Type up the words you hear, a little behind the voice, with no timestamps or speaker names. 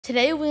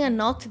Today we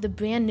unlocked the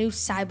brand new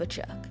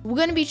Cybertruck. We're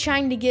going to be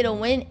trying to get a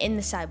win in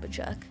the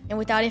Cybertruck. And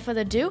without any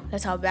further ado,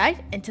 let's hop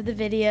right into the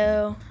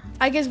video.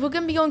 Alright guys, we're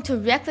going to be going to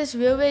Reckless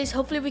Railways.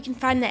 Hopefully we can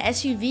find the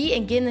SUV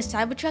and get in the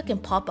Cybertruck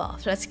and pop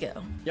off. Let's go.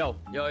 Yo.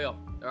 There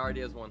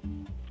already is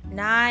one.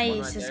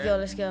 Nice. Right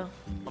let's go.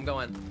 I'm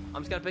going.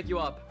 I'm just going to pick you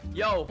up.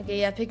 Yo. Okay,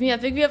 yeah, pick me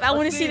up. I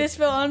want to see this,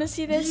 bro. I want to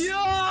see this.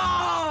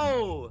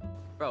 Yo.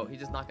 Bro, he's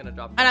just not going to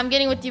drop. And I'm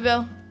getting with you,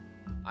 bro.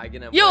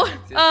 Yo,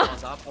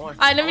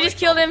 alright, let me just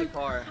kill him.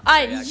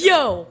 Alright,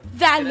 yo,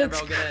 that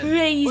looks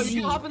crazy. Wait,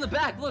 you can hop in the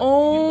back. Look,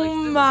 oh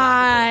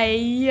my,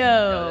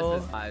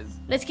 yo.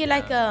 Let's get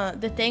like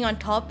the thing on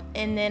top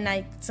and then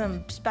like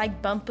some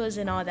spiked bumpers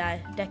and all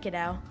that. Deck it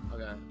out.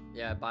 Okay,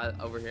 yeah,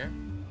 over here.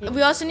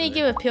 We also need to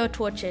give appeal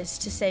torches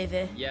to save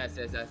it. Yes.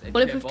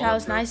 Bulletproof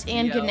towels, nice,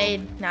 and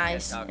grenade,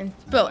 nice. And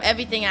bro,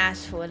 everything I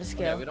asked for. Let's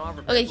go.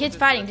 Okay, kids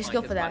fighting. Just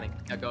go for that.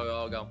 Yeah,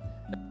 go.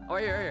 Oh,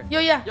 right here. Yo,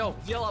 yeah. Yo,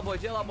 jail out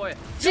boy.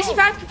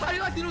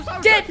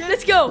 65. Dead.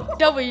 Let's go.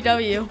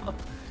 W.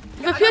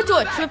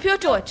 Repeal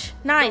torch.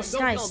 Nice.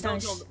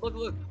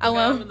 Look. I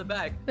won't. In the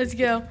back. Let's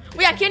go.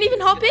 Wait, I can't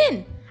even hop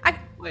in.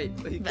 Wait,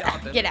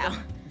 get out.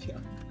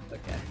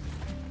 Okay.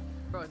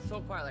 Bro, it's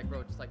so quiet. Like,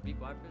 bro, just like be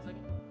quiet for a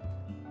second.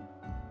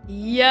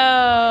 Yo,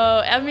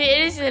 I mean,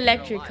 it is an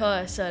electric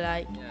car, so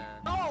like,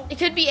 it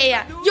could be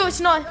AI. Yo, it's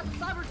not.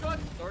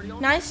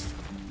 Nice.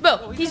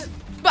 Bro,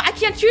 but I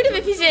can't shoot him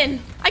if he's in.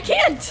 I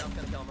can't.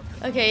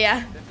 Okay,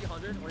 yeah.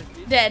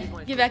 Dead.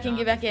 Get back in.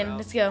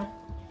 Let's go.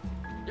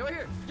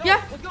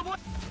 Yeah.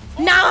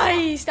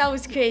 Nice. That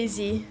was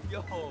crazy.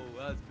 Yo,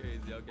 that's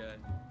crazy.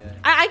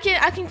 Okay.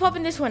 I can pop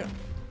in this one.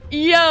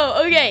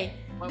 Yo. Okay.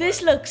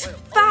 This looks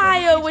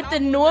fire with the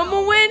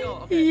normal win.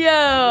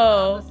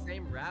 Yo.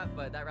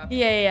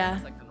 Yeah.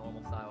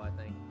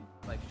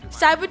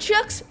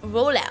 Cybertrucks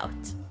roll out.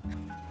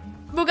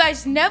 But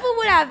guys, never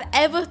would I have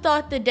ever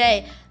thought the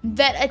day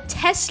that a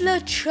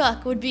Tesla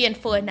truck would be in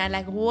Fortnite.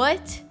 Like,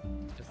 what?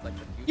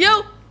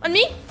 Yo, on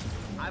me?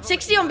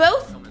 60 on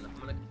both?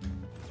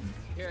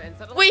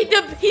 Wait,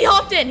 he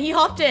hopped in.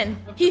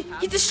 He's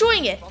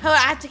destroying it. Oh, I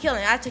have to kill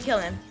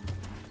him.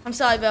 I'm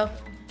sorry, bro.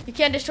 You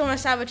can't destroy my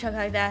Cybertruck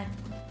like that.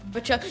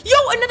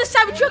 Yo, another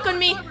Cybertruck on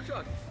me.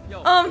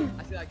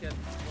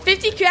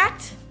 50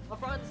 cracked.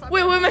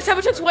 Wait, my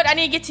Cybertruck's what? I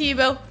need to get to you,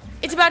 bro.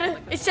 It's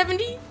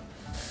 70.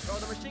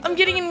 I'm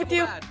getting in with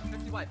you.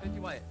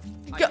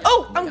 Go.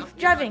 Oh, I'm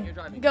driving.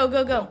 Go.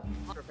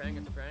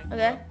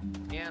 Okay.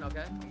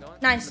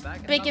 Nice.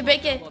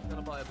 Bake it.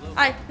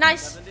 Alright,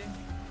 nice.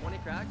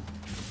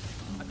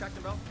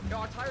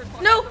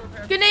 No,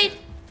 grenade.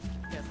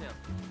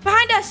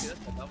 Behind us.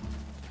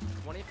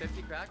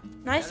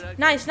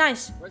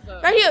 Nice.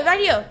 Right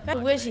here.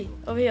 Where is he?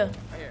 Over here.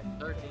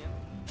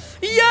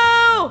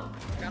 Yo!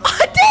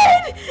 I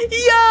did!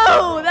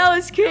 Yo! That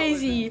was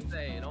crazy.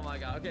 Oh my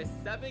god. Okay,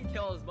 7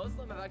 kills. Most of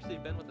them have actually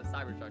been with the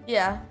Cybertruck.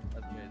 Yeah.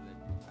 That's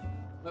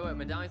crazy. Wait.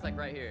 Medallion's like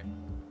right here.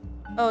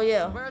 Oh,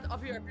 yeah. Where?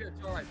 Up here.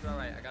 To our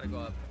right. I gotta go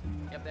up.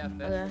 Yep, they have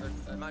fish.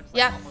 Okay.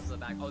 Yeah. To the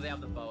back. Oh, they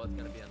have the bow. It's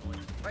gonna be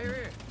annoying. Right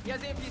here. He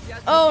has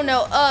AMPs. Oh,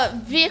 no.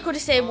 Vehicle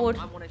disabled.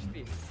 I'm 1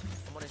 HP.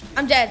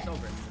 I'm dead.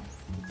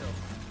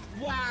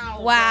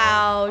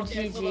 Wow.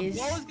 Okay, GG's. so the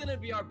bow is gonna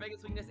be our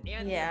biggest weakness.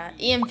 And yeah,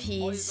 EMPs.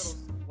 EMPs. All these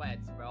little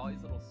sweats, bro. All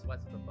these little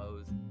sweats with the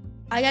bows.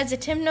 Alright guys,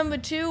 attempt number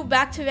 2,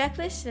 back to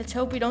Reckless. Let's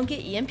hope we don't get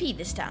EMP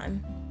this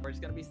time. We're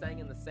just gonna be staying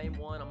in the same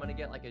one. I'm gonna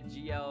get like a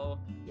GL,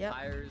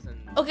 tires, and...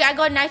 Okay, I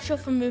got nitro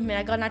for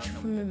movement.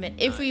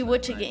 If we were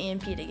to get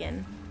EMP'd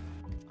again.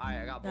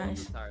 Alright, I got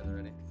both tires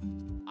already.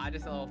 I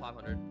just hit level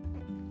 500.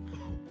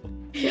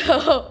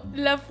 Yo,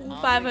 level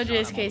 500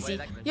 is crazy.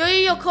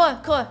 Yo,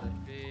 core.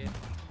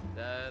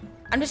 Dead.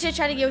 I'm just gonna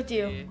try to get with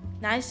you.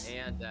 Nice.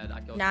 And dead.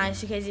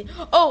 Nice, you're crazy.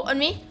 Oh, on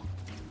me?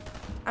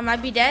 I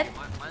might be dead.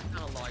 Mine's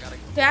kind of low. I gotta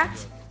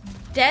Cracked.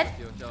 Dead.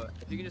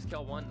 If you can just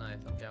kill one, nice.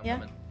 Okay, I'm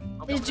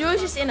coming. This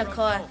dude's just in a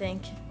car, I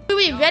think.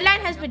 Wait, red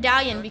line has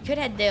medallion. We could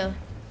head there.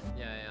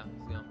 Yeah.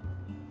 Let's go.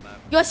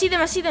 Yo, I see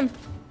them.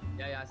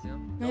 Yeah, I see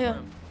them. Yeah.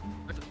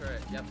 Where's the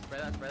turret? Yep, spray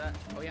that.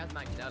 Oh, he has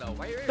Magneto.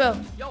 Why are you here? Bro.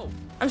 Yo.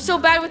 I'm so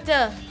bad with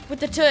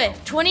the turret.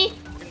 20.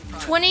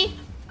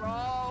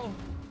 Bro.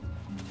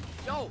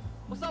 Yo,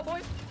 what's up,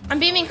 boys? I'm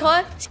beaming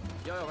car.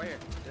 Yo, right here.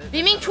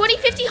 Beaming 20,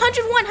 50,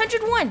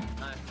 101.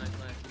 Nice.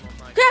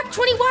 Crack,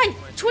 20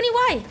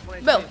 Y.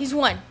 Bro, he's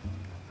 1.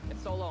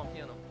 It's so long,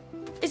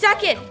 Is that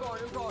kid?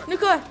 New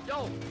car.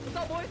 Yo, what's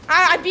up, boys?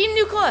 I beamed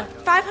new car.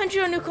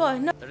 500 on new car.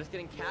 No. They're just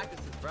getting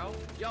cactuses, bro.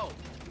 Yo.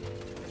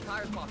 His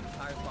tires popped.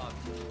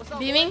 What's up,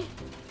 beaming.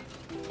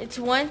 Boys? It's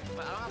 1.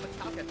 But I don't have a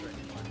cow catcher.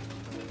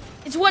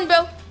 It's 1,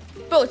 bro.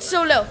 Bro, it's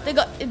so low. They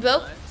got it,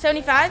 bro.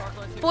 75.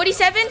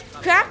 47.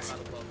 Cracked.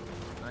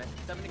 Nice.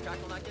 70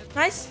 cracked on that kid.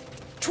 Nice.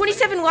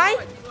 27 Y.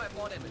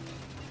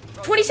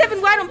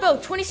 27 wide on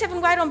both.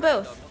 27 wide on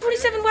both.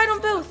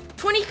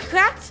 20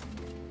 cracked.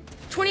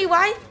 20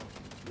 Y.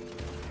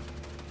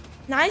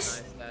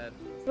 Nice.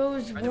 Bro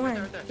is 1.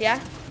 Right there. Yeah.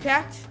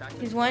 Cracked.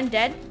 He's 1.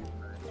 Dead.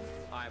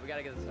 Alright, we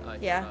gotta get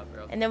this. Yeah.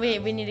 And then we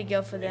need to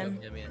go for them.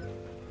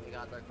 They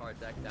got their car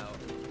decked out.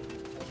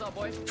 What's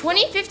up, boy?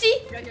 20, 50?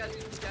 Yeah.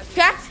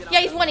 Cracked?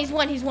 Yeah, he's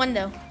one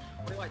though.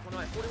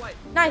 40 white.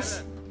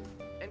 Nice.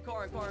 In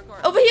car.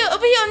 Over here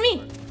on me.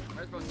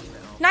 Where's bro's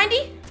teammate?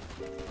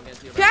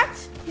 90?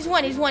 Cracked? He's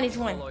one. He's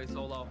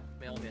solo.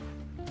 Mail me.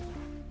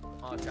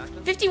 Oh, cracked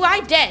him? 50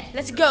 wide, dead.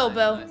 Let's go,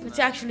 bro. Nice. Let's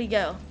actually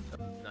go.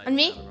 Nice, On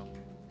me?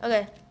 bro.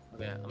 Okay.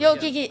 Okay, I'm Yo,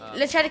 gonna Kiki, get,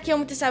 let's try to kill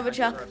him with the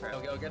Cybertruck.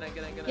 Okay, get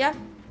in.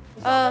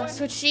 Yeah?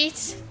 Switch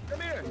seats. Come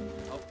here.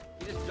 Oh,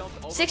 he just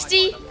jumped over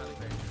 60. my car.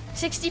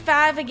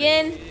 65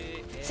 again.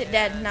 Sit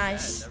dead. Yeah,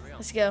 Nice. there we go.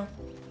 Let's go.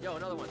 Yo,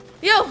 another one.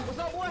 Yo! What's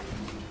up, boy?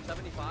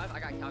 75. I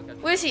got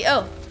calculated. Where is he?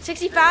 Oh,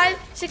 65.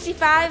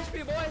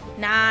 Hey, boy.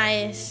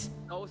 Nice.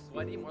 No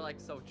sweaty, more like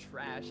so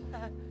trash.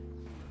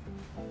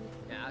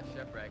 Yeah,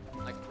 shipwreck.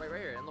 Like right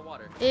here in the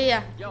water.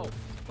 Yeah. Yo,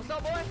 what's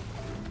up, boy?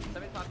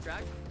 75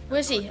 crack.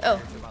 Where's he?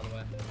 Oh. By the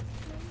way.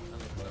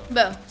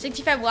 Bro,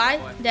 65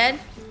 wide. Dead.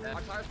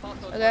 Our tires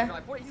popped, so Okay.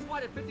 40, he's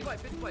wide at 50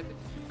 white.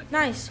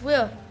 Nice.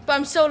 Will. But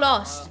I'm so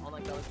lost. On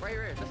like those. Right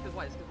here. Just cause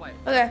white.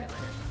 Okay.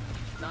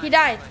 Nice, He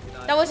died.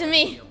 nice. That wasn't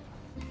me.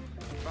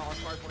 Bro, our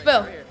car's gonna Bro.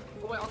 right here.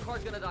 Oh, wait, our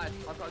car's gonna die.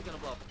 Our car's gonna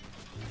blow.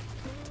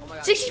 Oh my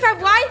god.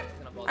 65 wide.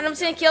 And I'm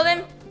just gonna kill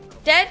him.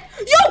 Dead.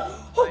 Yo!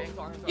 Oh.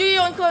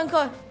 Yo, in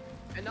car.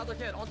 Another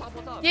kid on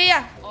top.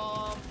 Yeah.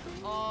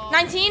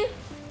 19.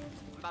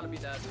 I'm about to be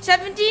dead.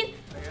 17.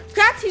 Right here.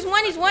 Cracked. He's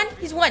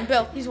one,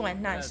 bro. He's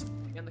one. Nice.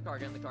 Get in the car.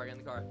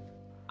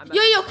 I'm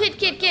Yo,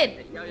 kid.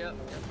 Yo.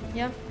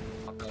 Yeah.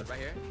 Right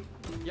here.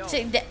 Yo.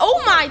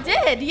 Oh my,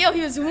 dead. Yo,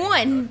 he was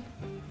one.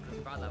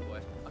 Forgot that boy.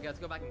 Okay, let's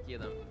go back and key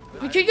them.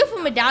 We could go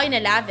for medallion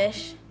and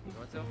lavish. You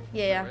want to?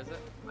 Yeah. Where is it?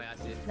 Oh, yeah,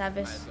 I see it.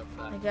 Lavish. Alright, let's go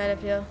for I that. got it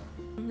up here.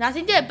 I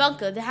think they're a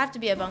bunker. They have to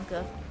be a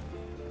bunker.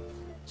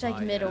 It's like Oh,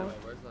 yeah, middle. wait,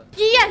 where's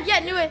the- Yeah,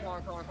 knew it.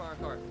 Car.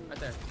 Right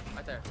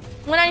there.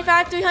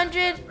 195, 300.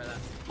 Right there.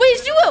 Wait,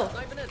 it's duo.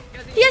 Not even in.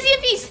 He has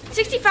EMPs.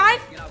 65.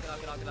 Get out.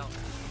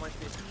 One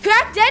HP.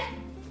 Crack, dead.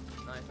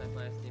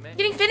 Nice. Teammate.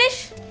 Getting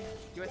finished.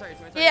 You right.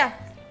 Yeah.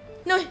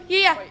 No,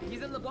 yeah. Wait,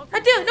 he's in the bunker.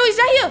 Right there. No, he's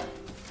right here.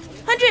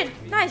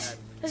 100. Nice.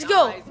 Let's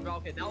go. Nice, bro.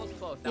 Okay, that was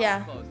close. Yeah.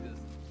 Was close, 'cause-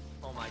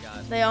 oh my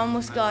god. They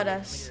almost got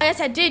us. Yes,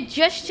 I did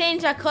just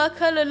change my car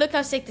color. Look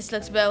how sick this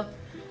looks, bro.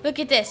 Look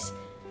at this.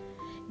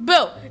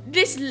 Bro,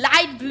 this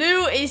light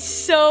blue is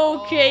so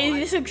crazy.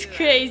 This looks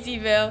crazy,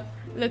 bro.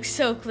 Looks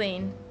so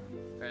clean.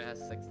 Alright, it has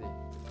 60.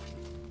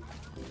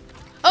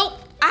 Oh,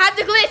 I had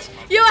the glitch.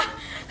 Yo,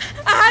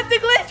 I had the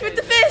glitch with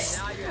the fist.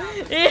 Now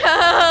you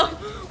have Yo,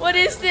 what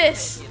is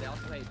this? They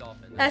also hate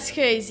dolphins. That's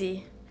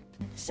crazy.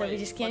 So we Wait,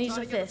 just can't use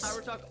let's the try to get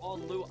fist. Cybertruck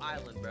on Lou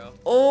Island, bro.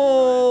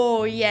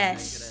 Oh,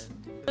 yes.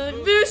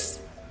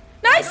 Boost.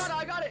 Nice.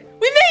 I got it.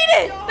 We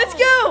made it. Yo, Let's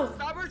go.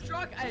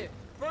 Cybertruck. Hey,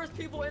 first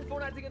people in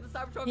Fortnite to get the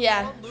Cybertruck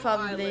Yeah, on Lou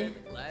probably. Island.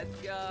 Let's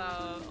go.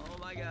 Oh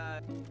my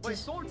god. Wait,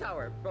 Storm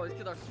Tower. Bro, these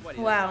kids are sweaty.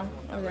 Wow,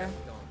 Storm Tower, okay.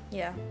 right? Go on.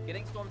 Yeah.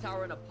 Getting Storm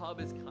Tower in a pub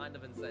is kind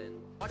of insane.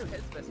 Why do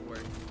his fists work?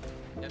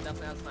 Yeah,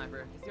 definitely has a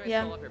sniper. He's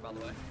Yeah. still up here, by the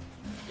way.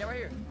 Yeah, right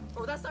here.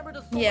 Oh, that sniper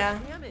does so Yeah.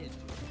 much damage.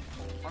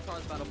 Our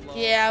car's about to blow.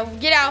 Yeah,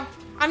 get out.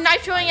 I'm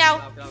nitroing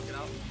out. Get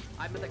out.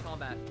 I'm in the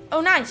combat.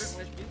 Oh, nice.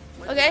 Where's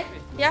HP? Okay,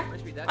 yeah.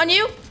 Where's HP? Dead? On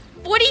you.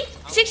 40,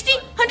 60,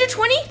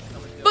 120.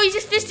 Bro, he's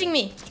just fisting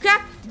me.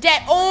 Crack.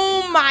 Dead.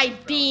 Oh my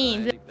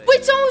bean.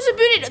 Wait, someone was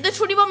booted. The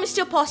 20 bomb is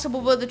still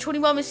possible, bro. The 20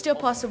 bomb is still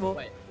possible.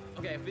 Wait.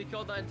 Okay, if we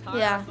killed the entire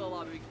Yeah. still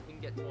alive, we can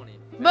get 20.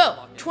 Bro,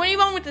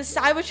 21 with the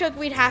Cybertruck,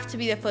 we'd have to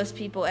be the first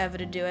people ever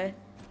to do it.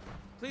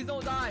 Please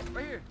don't die.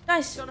 Right here.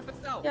 Nice. Trying to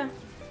fix out. Yeah.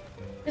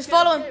 Just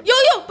follow him.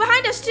 Yo,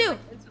 behind us too.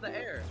 Into the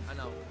air. I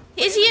know.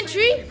 Is he in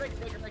tree? Break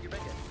it.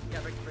 Yeah,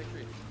 break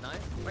tree. Nice.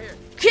 Right here.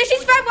 Chris,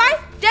 he's 5 wide.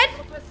 Dead.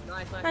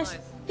 Nice. Nice.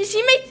 His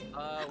teammate.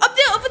 Up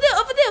there,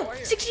 over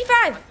there.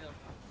 65.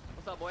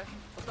 What's up, boy?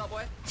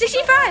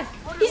 65.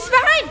 He's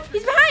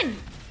behind.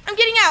 I'm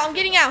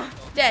getting out.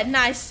 Dead.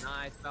 Nice.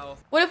 Nice, bro.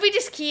 What if we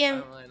just key I him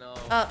don't really know.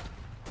 up?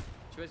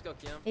 Should we just go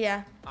kill him?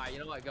 Yeah. Alright, you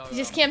know what? Go. He's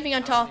just camping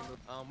on top.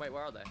 Wait,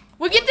 where are they?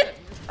 We get the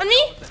on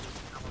me.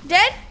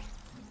 Dead.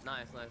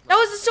 Nice. That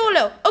was the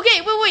solo.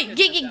 Okay, wait.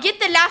 Get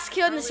the last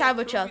kill in the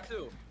Cybertruck.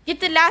 Get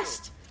the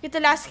last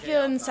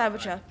kill in the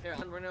Cybertruck. Here,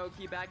 I'm gonna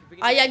key back. If we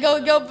can Oh yeah,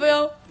 go,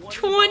 bro.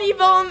 20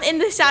 bomb in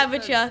the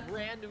Cybertruck.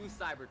 Brand new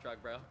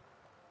Cybertruck, bro.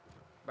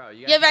 Bro,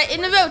 you Yeah, right,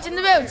 in the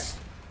roads.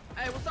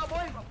 Hey, what's up,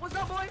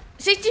 boy?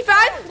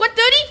 65? What,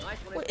 30?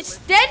 Nice. It's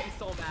dead?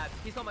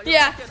 He's so mad.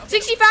 Yeah.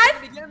 65?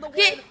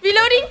 Okay,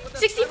 reloading.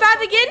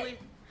 65 again?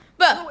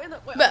 But, I'm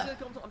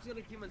just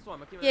gonna keep him in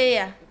storm.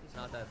 yeah. He's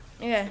not dead.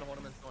 Okay. I'm gonna hold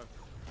him in storm.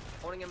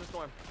 Holding him in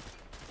storm.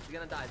 He's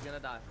gonna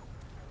die.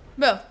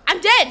 Bro,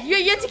 I'm dead.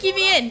 You have to keep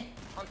me in.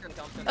 I'm gonna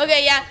come.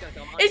 Okay, yeah.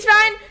 It's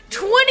fine.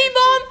 20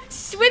 bomb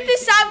with the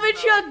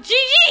Cybertruck.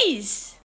 GG's.